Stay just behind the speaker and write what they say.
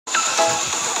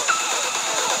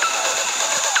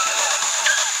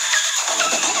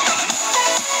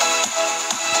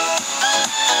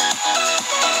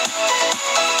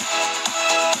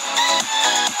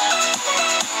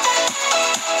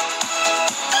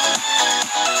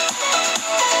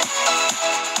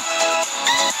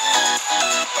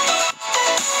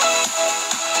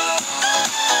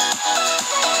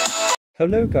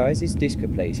Hello guys, it's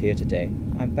Discoplays here today.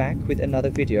 I'm back with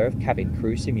another video of Cabin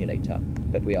Crew Simulator,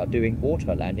 but we are doing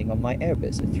water landing on my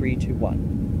Airbus A321.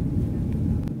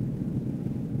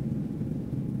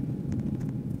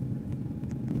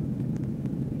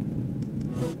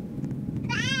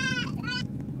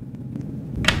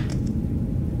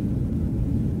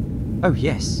 Oh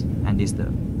yes, and is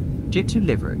the jet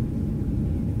delivery?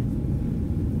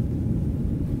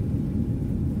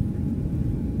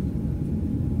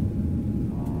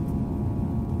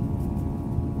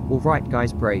 Alright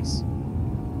guys, brace.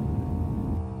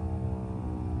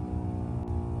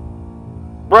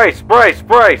 Brace, brace,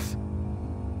 brace!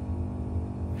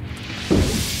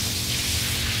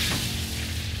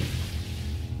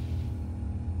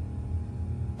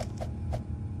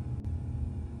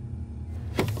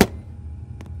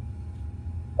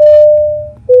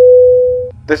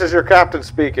 This is your captain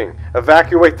speaking.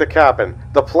 Evacuate the cabin.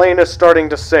 The plane is starting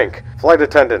to sink. Flight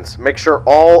attendants, make sure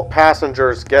all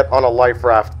passengers get on a life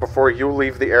raft before you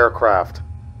leave the aircraft.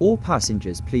 All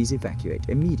passengers please evacuate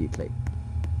immediately.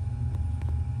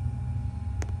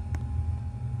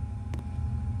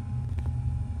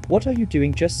 What are you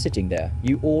doing just sitting there?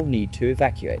 You all need to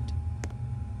evacuate.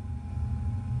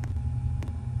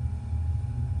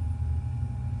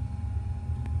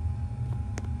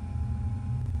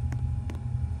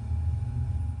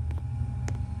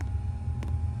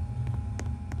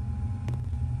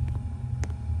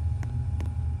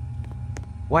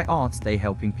 Why aren't they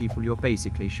helping people? You're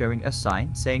basically showing a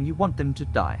sign saying you want them to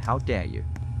die. How dare you?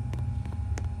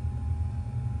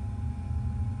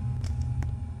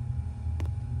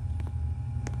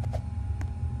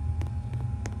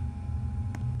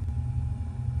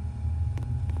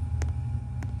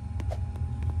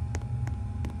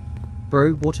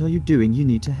 Bro, what are you doing? You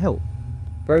need to help.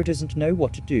 Bro doesn't know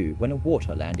what to do when a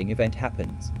water landing event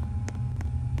happens.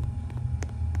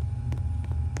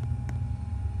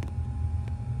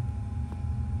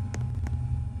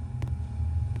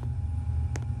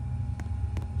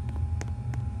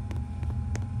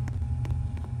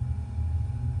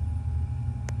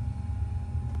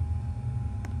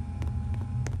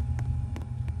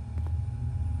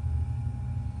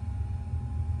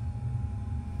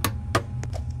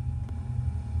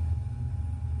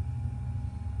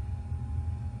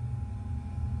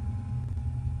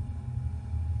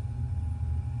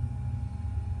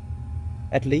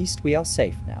 At least we are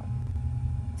safe now.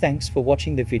 Thanks for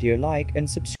watching the video. Like and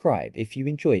subscribe if you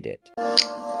enjoyed it.